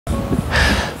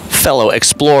fellow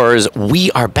explorers.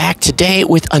 We are back today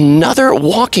with another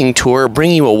walking tour,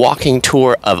 bringing you a walking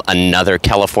tour of another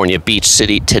California beach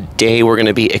city. Today we're going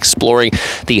to be exploring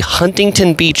the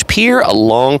Huntington Beach Pier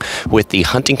along with the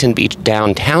Huntington Beach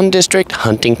Downtown District,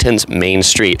 Huntington's Main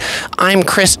Street. I'm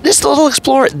Chris, this is the Little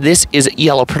Explorer. This is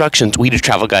Yellow Productions. We do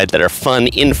travel guides that are fun,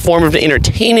 informative, and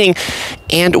entertaining,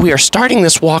 and we are starting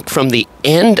this walk from the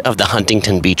end of the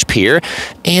Huntington Beach Pier,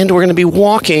 and we're going to be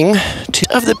walking to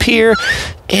the pier,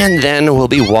 and then we'll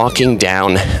be walking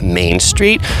down Main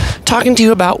Street, talking to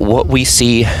you about what we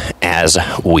see as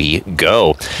we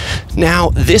go. Now,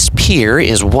 this pier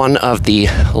is one of the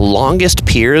longest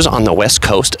piers on the west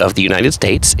coast of the United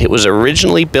States. It was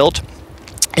originally built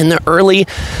in the early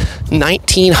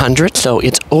 1900s, so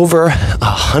it's over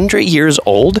 100 years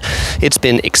old. It's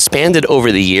been expanded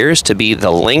over the years to be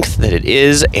the length that it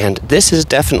is, and this is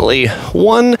definitely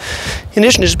one, in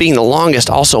addition to just being the longest,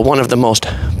 also one of the most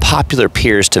popular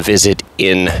piers to visit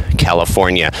in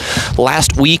California.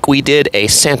 Last week we did a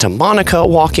Santa Monica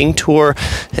walking tour,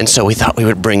 and so we thought we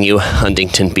would bring you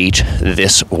Huntington Beach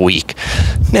this week.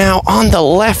 Now, on the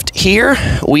left here,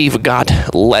 we've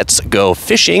got Let's Go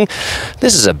Fishing.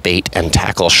 This is a bait and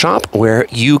tackle shop where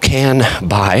you can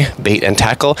buy bait and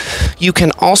tackle. You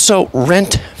can also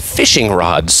rent fishing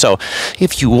rods. So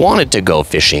if you wanted to go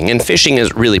fishing, and fishing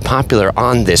is really popular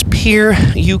on this pier,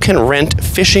 you can rent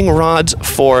fishing rods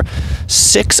for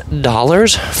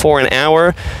 $6 for an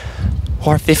hour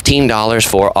or $15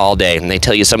 for all day. And they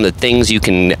tell you some of the things you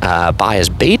can buy as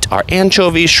bait are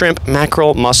anchovies, shrimp,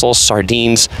 mackerel, mussels,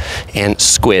 sardines, and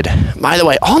squid. By the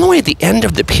way, all the way at the end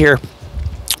of the pier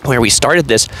where we started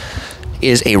this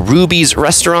is a Ruby's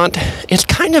restaurant. It's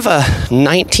kind of a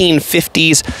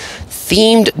 1950s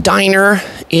themed diner.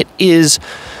 It is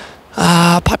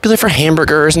popular for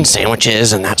hamburgers and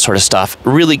sandwiches and that sort of stuff.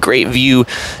 Really great view.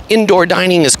 Indoor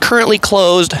dining is currently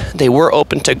closed. They were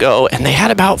open to go, and they had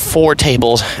about 4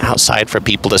 tables outside for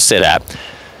people to sit at.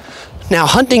 Now,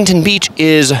 Huntington Beach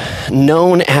is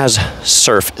known as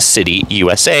Surf City,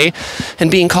 USA,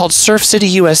 and being called Surf City,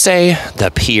 USA,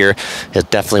 the pier is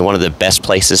definitely one of the best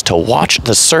places to watch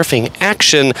the surfing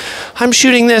action. I'm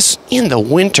shooting this in the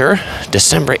winter,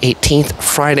 December 18th,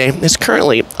 Friday. It's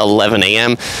currently 11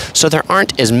 a.m., so there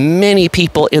aren't as many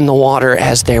people in the water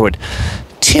as there would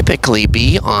typically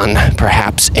be on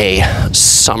perhaps a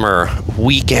summer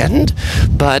weekend,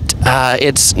 but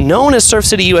it's known as Surf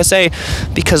City, USA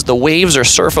because the waves are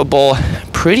surfable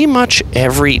pretty much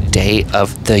every day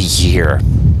of the year.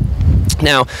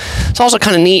 Now, it's also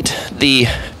kind of neat. The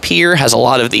pier has a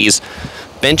lot of these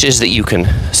benches that you can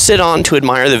sit on to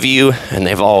admire the view, and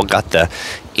they've all got the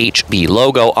HB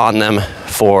logo on them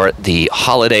for the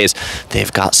holidays.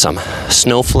 They've got some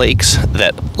snowflakes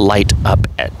that light up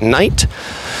at night.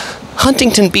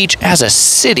 Huntington Beach as a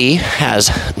city has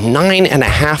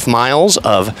 9.5 miles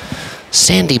of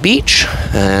sandy beach,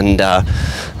 and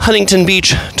Huntington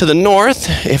Beach to the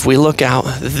north, if we look out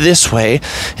this way,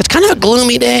 it's kind of a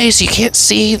gloomy day, so you can't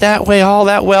see that way all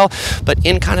that well, but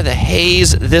in kind of the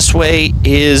haze this way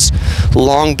is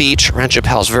Long Beach, Rancho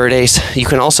Palos Verdes. You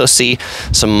can also see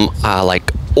some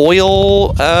like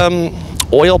oil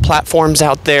platforms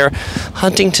out there.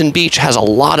 Huntington Beach has a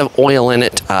lot of oil in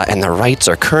it, and the rights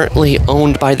are currently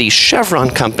owned by the Chevron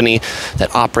company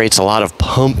that operates a lot of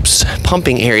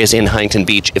pumping areas in Huntington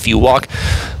Beach. If you walk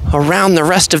around the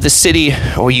rest of the city,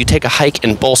 or you take a hike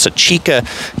in Bolsa Chica,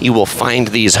 you will find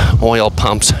these oil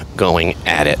pumps going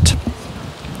at it.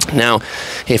 Now,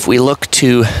 if we look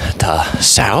to the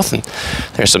south, and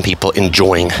there's some people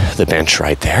enjoying the bench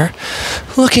right there.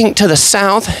 Looking to the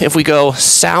south, if we go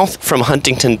south from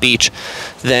Huntington Beach,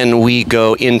 then we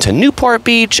go into Newport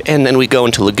Beach, and then we go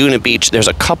into Laguna Beach. There's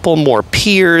a couple more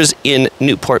piers in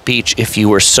Newport Beach if you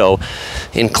were so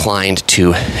inclined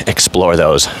to explore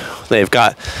those. They've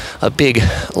got a big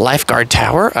lifeguard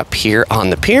tower up here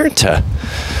on the pier to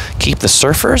keep the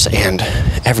surfers and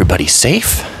everybody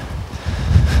safe.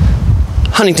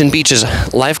 Huntington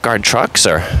Beach's lifeguard trucks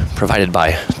are provided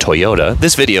by Toyota.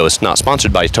 This video is not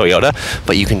sponsored by Toyota,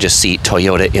 but you can just see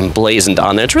Toyota emblazoned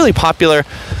on there. It's really popular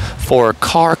for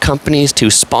car companies to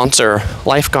sponsor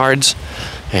lifeguards,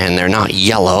 and they're not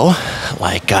yellow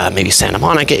like maybe Santa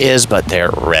Monica is, but they're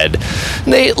red.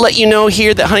 They let you know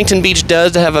here that Huntington Beach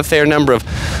does have a fair number of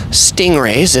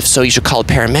stingrays. If so, you should call a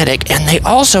paramedic. And they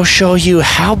also show you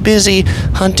how busy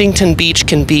Huntington Beach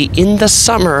can be in the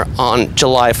summer on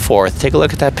July 4th. Take a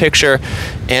look at that picture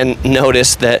and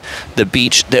notice that the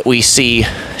beach that we see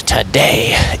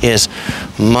today is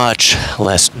much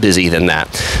less busy than that.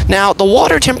 Now, the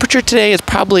water temperature today is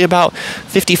probably about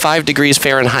 55 degrees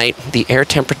Fahrenheit. The air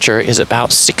temperature is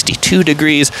about 62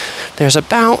 degrees. There's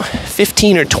about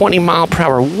 15 or 20 mile per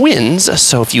hour winds,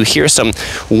 so if you hear some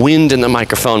wind in the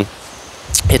microphone,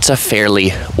 it's a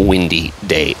fairly windy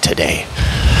day today,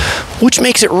 which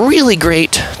makes it really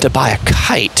great to buy a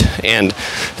kite. And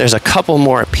there's a couple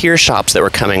more pier shops that we're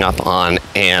coming up on,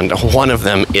 and one of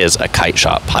them is a kite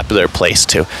shop, popular place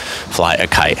to fly a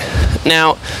kite.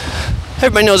 Now,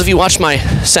 everybody knows if you watch my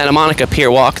Santa Monica Pier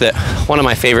walk that one of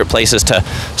my favorite places to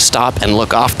stop and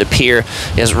look off the pier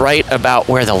is right about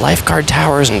where the lifeguard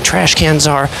towers and trash cans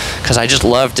are, because I just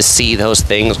love to see those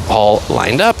things all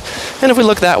lined up. And if we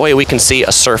look that way, we can see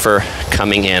a surfer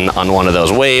coming in on one of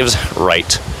those waves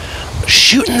right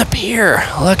shooting the pier.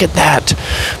 Look at that.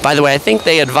 By the way, I think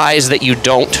they advise that you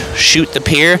don't shoot the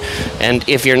pier, and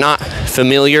if you're not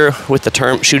familiar with the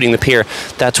term shooting the pier,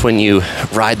 that's when you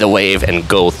ride the wave and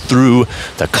go through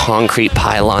the concrete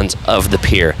pylons of the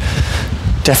pier.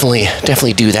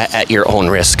 Definitely do that at your own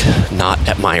risk, not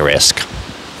at my risk.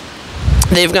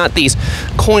 They've got these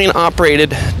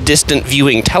coin-operated distant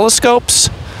viewing telescopes.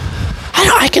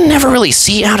 I can never really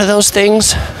see out of those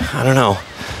things. I don't know.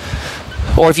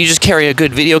 Or if you just carry a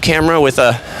good video camera with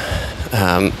a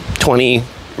 20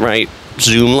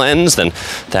 zoom lens, then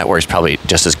that works probably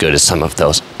just as good as some of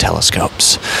those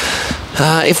telescopes.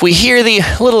 If we hear the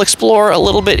little Explorer a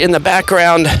little bit in the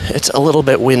background, it's a little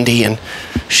bit windy, and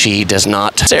she does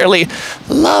not necessarily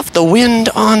love the wind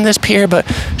on this pier, but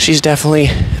she's definitely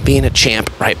being a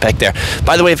champ right back there.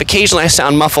 By the way, if occasionally I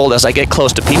sound muffled as I get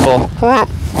close to people,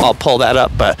 I'll pull that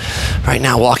up, but right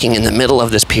now, walking in the middle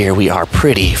of this pier, we are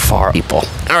pretty far from people.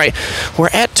 All right, we're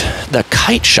at the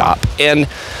kite shop, and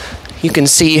you can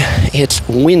see it's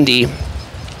windy,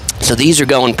 so these are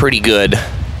going pretty good.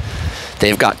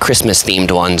 They've got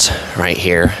Christmas-themed ones right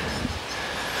here.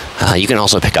 You can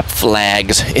also pick up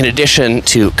flags. In addition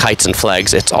to kites and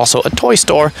flags, it's also a toy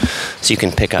store, so you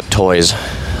can pick up toys.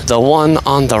 The one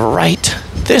on the right,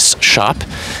 this shop,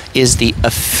 is the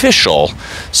official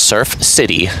Surf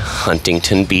City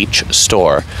Huntington Beach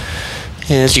store.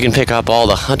 And you can pick up all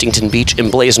the Huntington Beach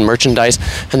emblazoned merchandise.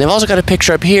 And they've also got a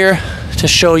picture up here to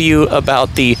show you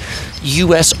about the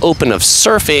U.S. Open of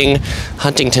Surfing.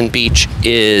 Huntington Beach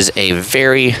is a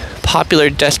very popular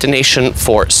destination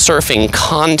for surfing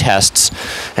contests,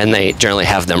 and they generally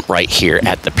have them right here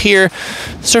at the pier.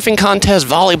 Surfing contests,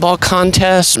 volleyball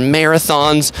contests,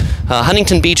 marathons.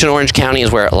 Huntington Beach in Orange County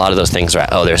is where a lot of those things are at.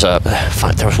 Oh, there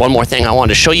was one more thing I wanted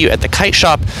to show you at the kite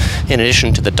shop, in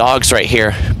addition to the dogs right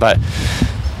here. But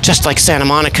just like Santa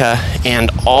Monica and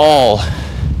all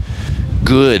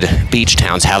good beach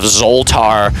towns have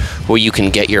Zoltar, where you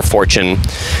can get your fortune.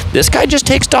 This guy just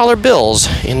takes dollar bills.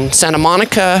 In Santa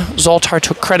Monica, Zoltar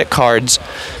took credit cards,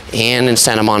 and in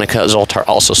Santa Monica, Zoltar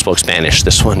also spoke Spanish.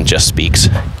 This one just speaks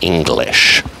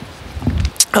English.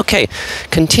 Okay,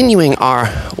 continuing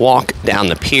our walk down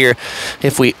the pier,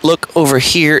 if we look over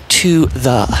here to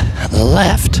the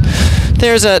left,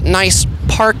 there's a nice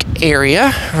park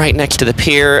area right next to the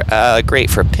pier, great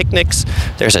for picnics.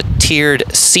 There's a tiered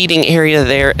seating area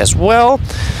there as well.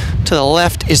 To the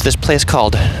left is this place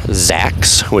called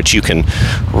Zach's, which you can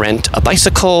rent a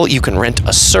bicycle, you can rent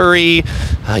a surrey,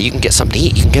 you can get something to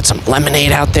eat, you can get some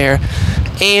lemonade out there,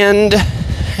 and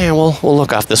we'll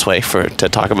look off this way to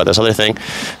talk about this other thing.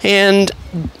 And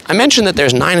I mentioned that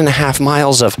there's 9.5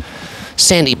 miles of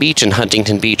sandy beach in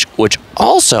Huntington Beach, which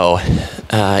also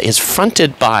is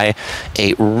fronted by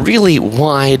a really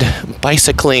wide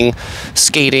bicycling,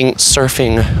 skating,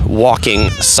 surfing, walking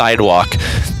sidewalk.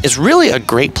 It's really a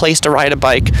great place to ride a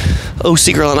bike.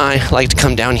 OC Girl and I like to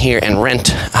come down here and rent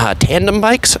tandem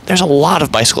bikes. There's a lot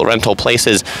of bicycle rental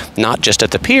places, not just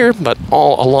at the pier, but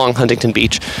all along Huntington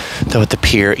Beach, though at the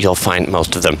pier you'll find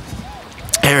most of them.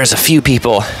 There's a few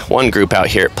people, one group out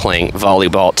here playing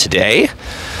volleyball today.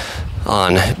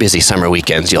 On busy summer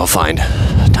weekends, you'll find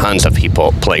tons of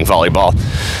people playing volleyball.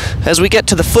 As we get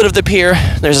to the foot of the pier,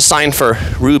 there's a sign for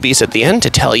Ruby's at the end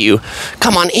to tell you,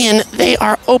 come on in, they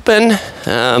are open.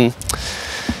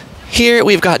 Here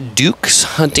we've got Duke's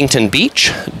Huntington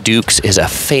Beach. Duke's is a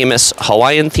famous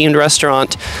Hawaiian-themed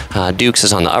restaurant. Duke's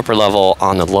is on the upper level.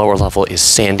 On the lower level is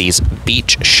Sandy's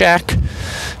Beach Shack.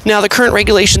 Now, the current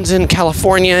regulations in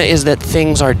California is that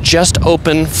things are just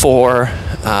open for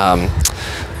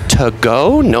to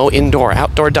go, no indoor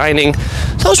outdoor dining.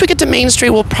 So as we get to Main Street,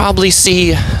 we'll probably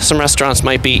see some restaurants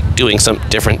might be doing some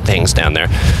different things down there.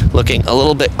 Looking a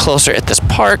little bit closer at this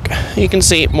park, you can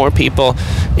see more people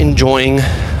enjoying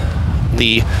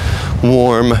the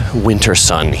warm winter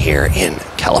sun here in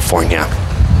California.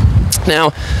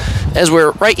 Now, as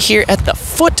we're right here at the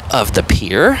foot of the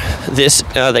pier, this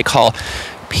they call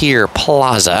Pier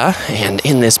Plaza, and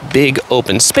in this big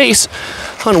open space,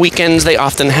 on weekends they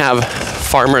often have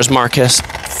farmers markets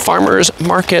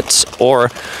or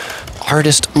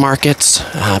artist markets.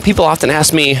 People often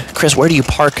ask me, Chris, where do you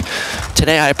park?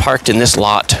 Today I parked in this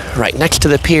lot right next to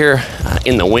the pier.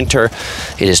 In the winter,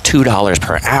 it is $2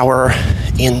 per hour.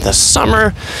 In the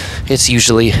summer, it's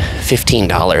usually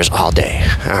 $15 all day.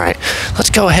 All right, let's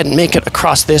go ahead and make it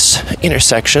across this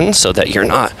intersection so that you're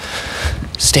not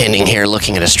standing here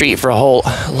looking at a street for a whole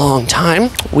long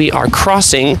time. We are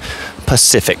crossing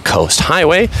Pacific Coast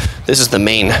Highway. This is the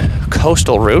main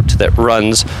coastal route that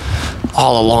runs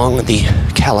all along the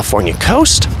California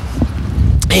coast.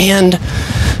 And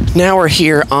now we're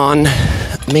here on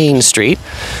Main Street.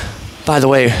 By the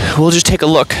way, we'll just take a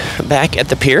look back at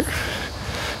the pier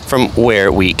from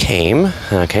where we came.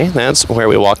 Okay, that's where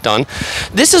we walked on.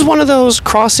 This is one of those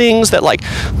crossings that, like,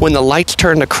 when the lights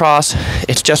turn to cross,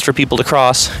 it's just for people to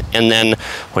cross, and then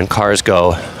when cars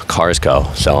go, cars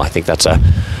go. So I think that's a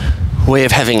way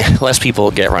of having less people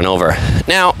get run over.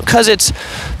 Now, because it's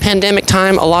pandemic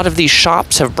time, a lot of these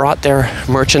shops have brought their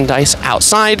merchandise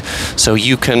outside, so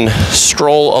you can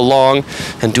stroll along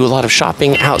and do a lot of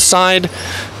shopping outside.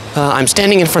 I'm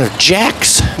standing in front of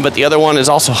Jack's, but the other one is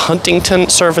also Huntington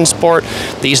Surf and Sport.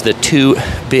 These are the two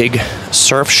big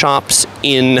surf shops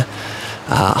in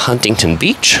Huntington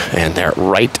Beach, and they're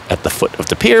right at the foot of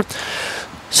the pier.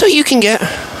 So you can get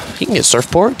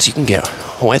surfboards, you can get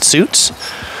wetsuits,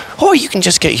 or you can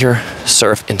just get your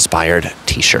surf-inspired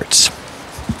t-shirts.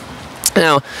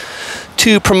 Now,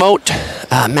 to promote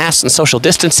masks and social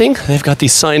distancing, they've got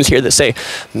these signs here that say,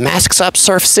 "Masks up,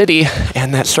 Surf City,"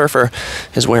 and that surfer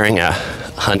is wearing a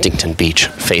Huntington Beach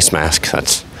face mask.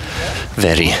 That's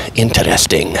very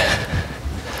interesting.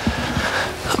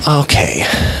 Okay,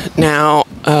 now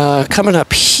coming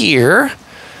up here,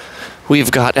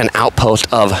 we've got an outpost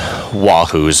of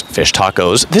Wahoo's Fish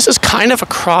Tacos. This is kind of a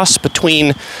cross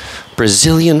between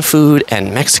Brazilian food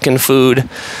and Mexican food.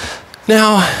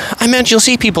 Now, I mentioned you'll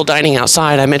see people dining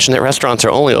outside. I mentioned that restaurants are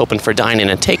only open for dine-in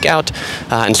and takeout,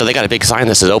 and so they got a big sign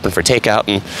that says open for takeout,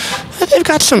 and they've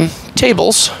got some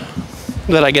tables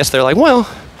that I guess they're like, well,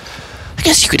 I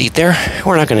guess you could eat there.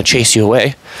 We're not going to chase you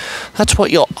away. That's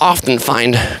what you'll often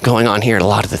find going on here at a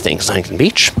lot of the things in Huntington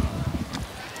Beach.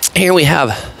 Here we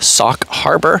have Sauk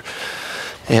Harbor,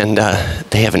 and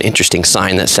they have an interesting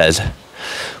sign that says,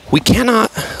 "We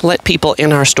cannot let people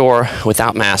in our store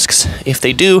without masks. If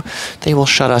they do, they will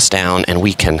shut us down, and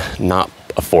we can not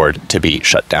afford to be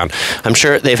shut down." I'm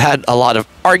sure they've had a lot of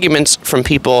arguments from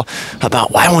people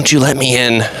about, why won't you let me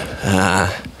in?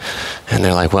 And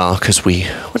they're like, well, because we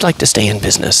would like to stay in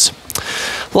business.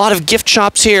 A lot of gift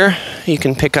shops here. You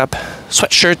can pick up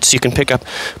sweatshirts, you can pick up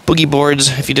boogie boards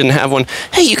if you didn't have one.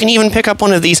 Hey, you can even pick up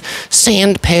one of these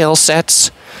sand pail sets.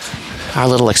 Our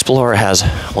little explorer has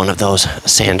one of those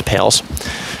sand pails.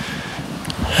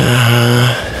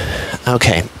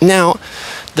 Okay, now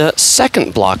the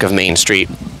second block of Main Street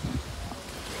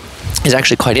is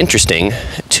actually quite interesting.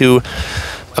 To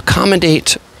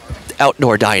accommodate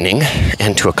outdoor dining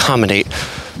and to accommodate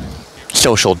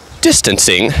social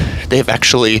distancing, they've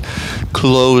actually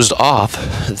closed off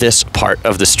this part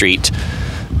of the street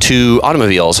to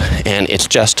automobiles, and it's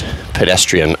just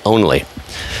pedestrian only.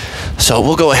 So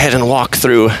we'll go ahead and walk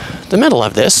through the middle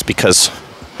of this because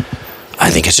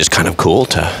I think it's just kind of cool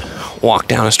to walk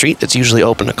down a street that's usually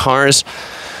open to cars.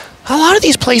 A lot of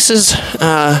these places,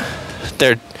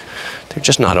 they're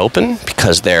just not open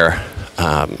because they're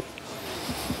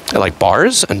like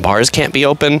bars, and bars can't be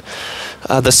open.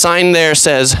 The sign there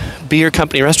says beer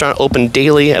company restaurant open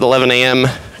daily at 11 a.m.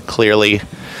 Clearly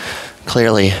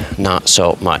not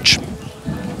so much.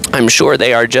 I'm sure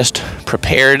they are just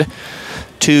prepared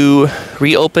to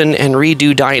reopen and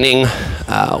redo dining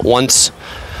once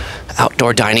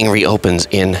outdoor dining reopens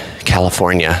in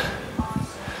California.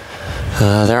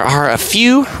 There are a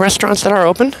few restaurants that are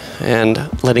open and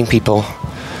letting people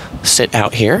sit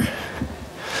out here,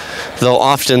 though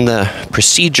often the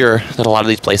procedure that a lot of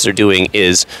these places are doing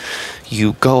is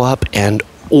you go up and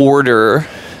order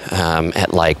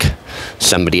at like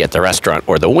somebody at the restaurant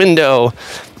or the window,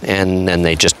 and then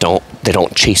they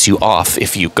don't chase you off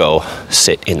if you go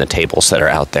sit in the tables that are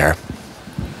out there.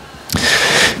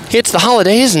 It's the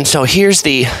holidays, and so here's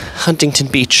the Huntington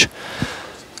Beach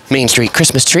Main Street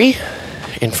Christmas tree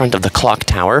in front of the clock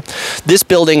tower. This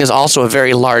building is also a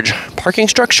very large parking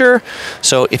structure,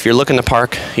 so if you're looking to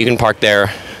park, you can park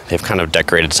there. They've kind of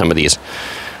decorated some of these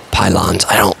pylons.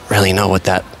 I don't really know what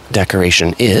that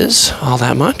decoration is all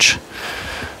that much.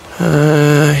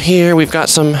 Here we've got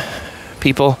some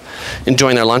people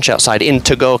enjoying their lunch outside in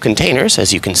to-go containers.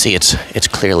 As you can see, it's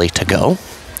clearly to go.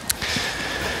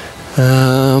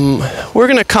 We're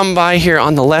going to come by here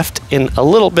on the left in a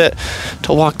little bit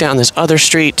to walk down this other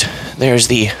street. There's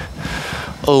the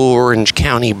Orange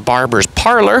County Barber's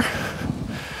Parlor,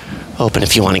 open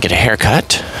if you want to get a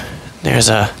haircut. There's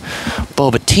a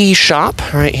boba tea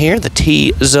shop right here, the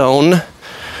Tea Zone,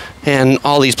 and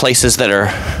all these places that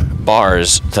are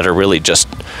bars that are really just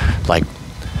like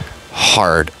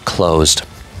hard closed.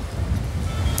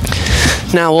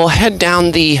 Now we'll head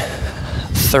down the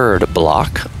third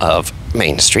block of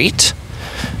Main Street,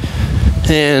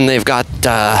 and they've got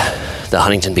the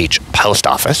Huntington Beach Post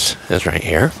Office is right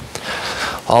here.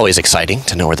 Always exciting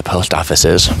to know where the post office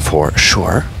is, for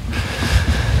sure.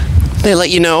 They let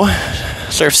you know,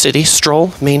 Surf City,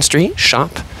 stroll, Main Street,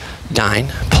 shop, dine,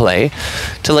 play,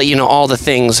 to let you know all the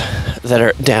things that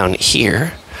are down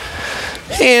here.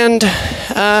 And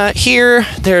here,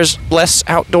 there's less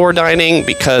outdoor dining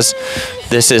because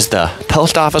this is the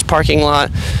post office parking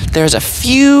lot. There's a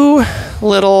few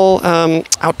little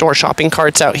outdoor shopping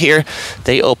carts out here.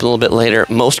 They open a little bit later.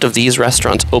 Most of these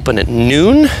restaurants open at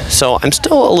noon, so I'm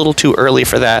still a little too early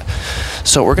for that.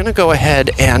 So we're gonna go ahead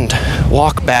and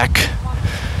walk back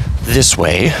this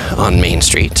way on Main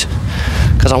Street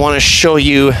because I want to show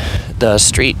you the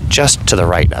street just to the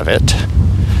right of it.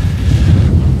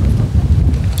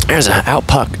 There's an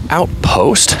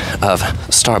outpost of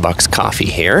Starbucks coffee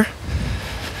here.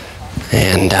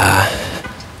 And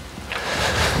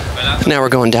now we're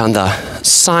going down the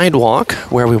sidewalk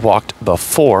where we walked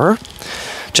before,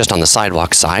 just on the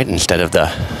sidewalk side instead of the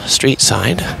street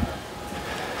side.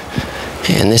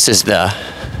 And this is the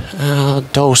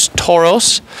Dos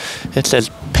Toros. It says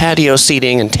patio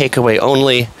seating and takeaway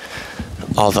only,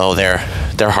 although they're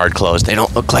hard closed. They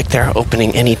don't look like they're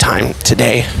opening anytime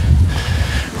today.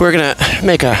 We're gonna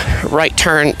make a right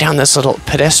turn down this little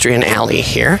pedestrian alley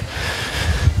here.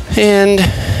 And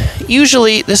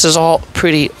usually this is all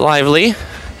pretty lively.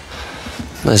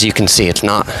 As you can see, it's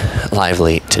not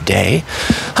lively today.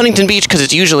 Huntington Beach, because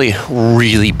it's usually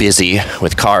really busy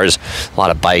with cars, a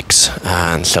lot of bikes,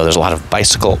 and so there's a lot of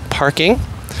bicycle parking.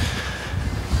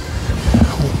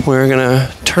 We're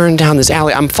gonna turn down this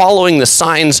alley. I'm following the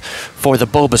signs for the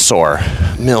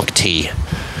Bobasaur milk tea,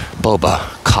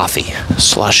 boba, coffee,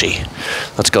 slushy.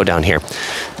 Let's go down here.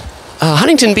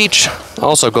 Huntington Beach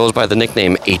also goes by the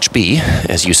nickname HB,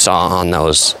 as you saw on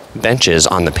those benches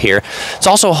on the pier. It's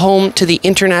also home to the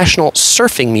International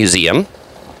Surfing Museum,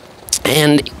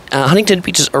 and Huntington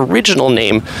Beach's original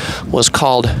name was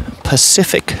called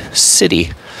Pacific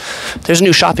City. There's a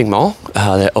new shopping mall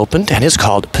that opened and is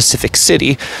called Pacific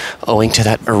City, owing to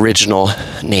that original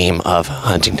name of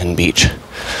Huntington Beach.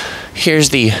 Here's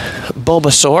the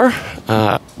Bobasaur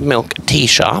milk tea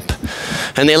shop,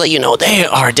 and they let you know they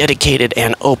are dedicated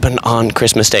and open on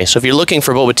Christmas Day. So if you're looking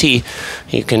for boba tea,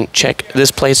 you can check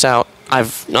this place out.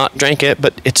 I've not drank it,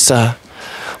 but it's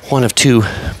one of two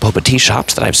boba tea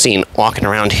shops that I've seen walking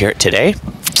around here today.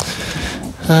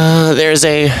 There's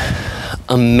a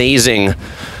amazing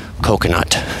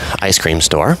coconut ice cream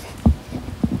store.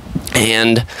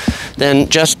 And then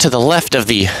just to the left of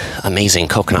the amazing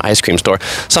coconut ice cream store,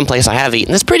 someplace I have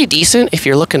eaten that's pretty decent if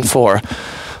you're looking for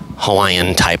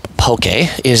Hawaiian type poke,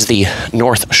 is the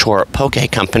North Shore Poke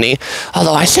Company.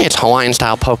 Although I say it's Hawaiian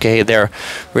style poke, they're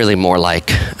really more like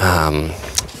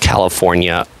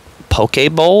California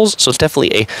poke bowls. So it's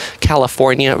definitely a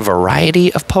California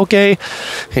variety of poke,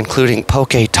 including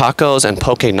poke tacos and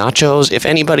poke nachos. If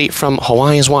anybody from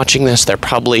Hawaii is watching this, they're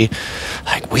probably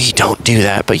like, we don't do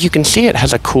that. But you can see it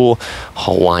has a cool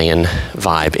Hawaiian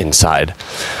vibe inside.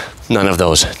 None of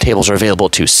those tables are available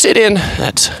to sit in.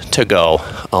 That's to go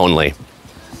only.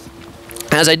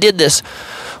 As I did this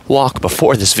walk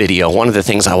before this video, one of the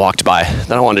things I walked by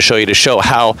that I wanted to show you to show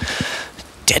how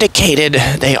dedicated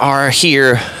they are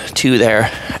here to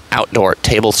their outdoor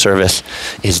table service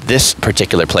is this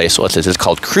particular place. What this is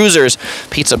called Cruisers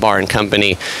Pizza Bar and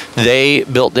Company. They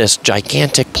built this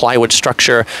gigantic plywood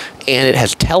structure, and it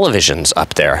has televisions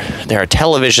up there. There are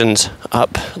televisions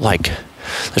up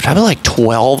there's probably like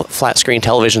 12 flat screen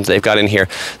televisions they've got in here.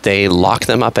 They lock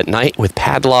them up at night with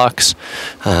padlocks.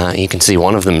 You can see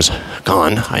one of them's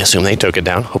gone. I assume they took it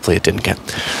down. Hopefully it didn't get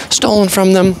stolen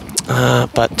from them.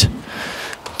 But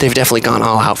they've definitely gone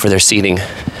all out for their seating.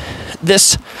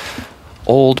 This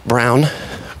old brown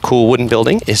cool wooden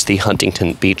building is the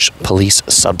Huntington Beach Police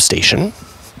Substation,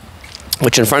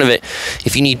 which in front of it,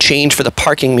 if you need change for the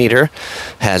parking meter,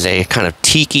 has a kind of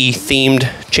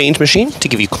tiki-themed change machine to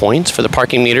give you coins for the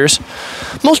parking meters.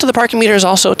 Most of the parking meters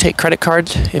also take credit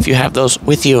cards if you have those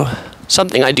with you.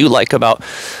 something I do like about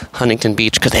Huntington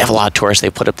Beach, because they have a lot of tourists. They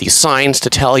put up these signs to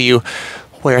tell you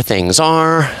where things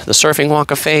are, the Surfing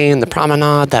Walk of Fame, the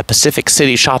promenade, that Pacific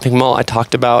City shopping mall I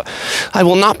talked about. I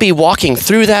will not be walking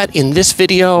through that in this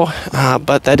video,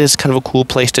 but that is kind of a cool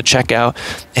place to check out.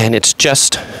 And it's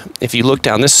just, if you look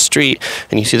down this street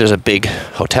and you see there's a big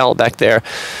hotel back there,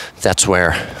 that's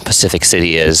where Pacific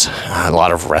City is. A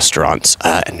lot of restaurants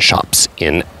and shops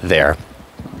in there.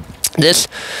 This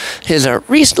is a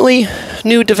recently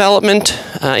new development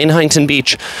in Huntington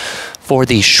Beach for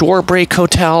the Shore Break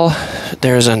Hotel.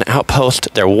 There's an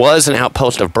outpost. There was an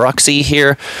outpost of Bruxy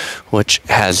here, which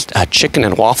has chicken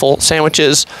and waffle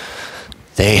sandwiches.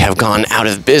 They have gone out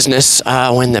of business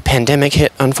when the pandemic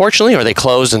hit, unfortunately, or they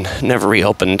closed and never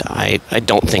reopened. I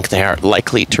don't think they are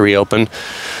likely to reopen.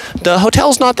 The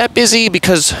hotel's not that busy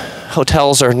because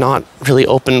hotels are not really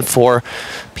open for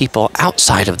people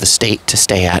outside of the state to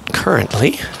stay at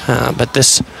currently. But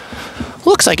this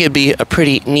looks like it'd be a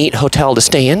pretty neat hotel to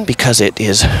stay in because it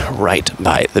is right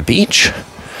by the beach.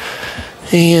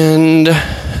 And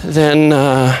then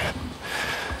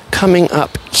coming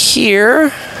up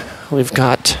here, we've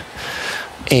got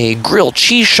a grilled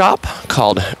cheese shop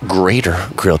called Greater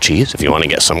Grilled Cheese. If you want to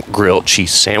get some grilled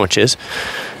cheese sandwiches,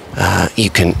 you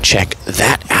can check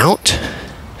that out.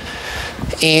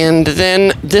 And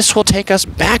then this will take us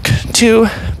back to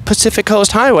Pacific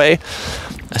Coast Highway.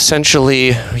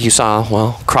 Essentially, you saw,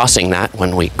 well, crossing that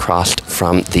when we crossed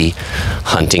from the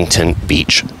Huntington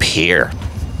Beach Pier.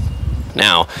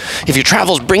 Now, if your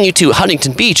travels bring you to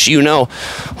Huntington Beach, you know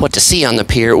what to see on the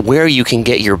pier, where you can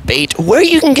get your bait, where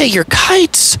you can get your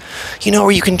kites, you know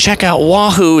where you can check out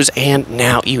wahoos, and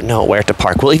now you know where to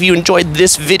park. Well, if you enjoyed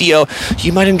this video,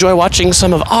 you might enjoy watching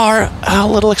some of our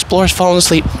little explorer's fallen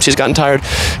asleep. She's gotten tired.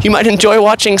 You might enjoy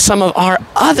watching some of our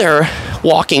other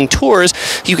walking tours.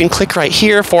 You can click right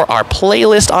here for our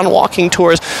playlist on walking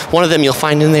tours. One of them you'll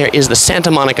find in there is the Santa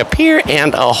Monica Pier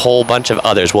and a whole bunch of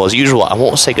others. Well, as usual, I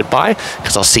won't say goodbye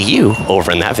because I'll see you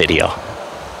over in that video.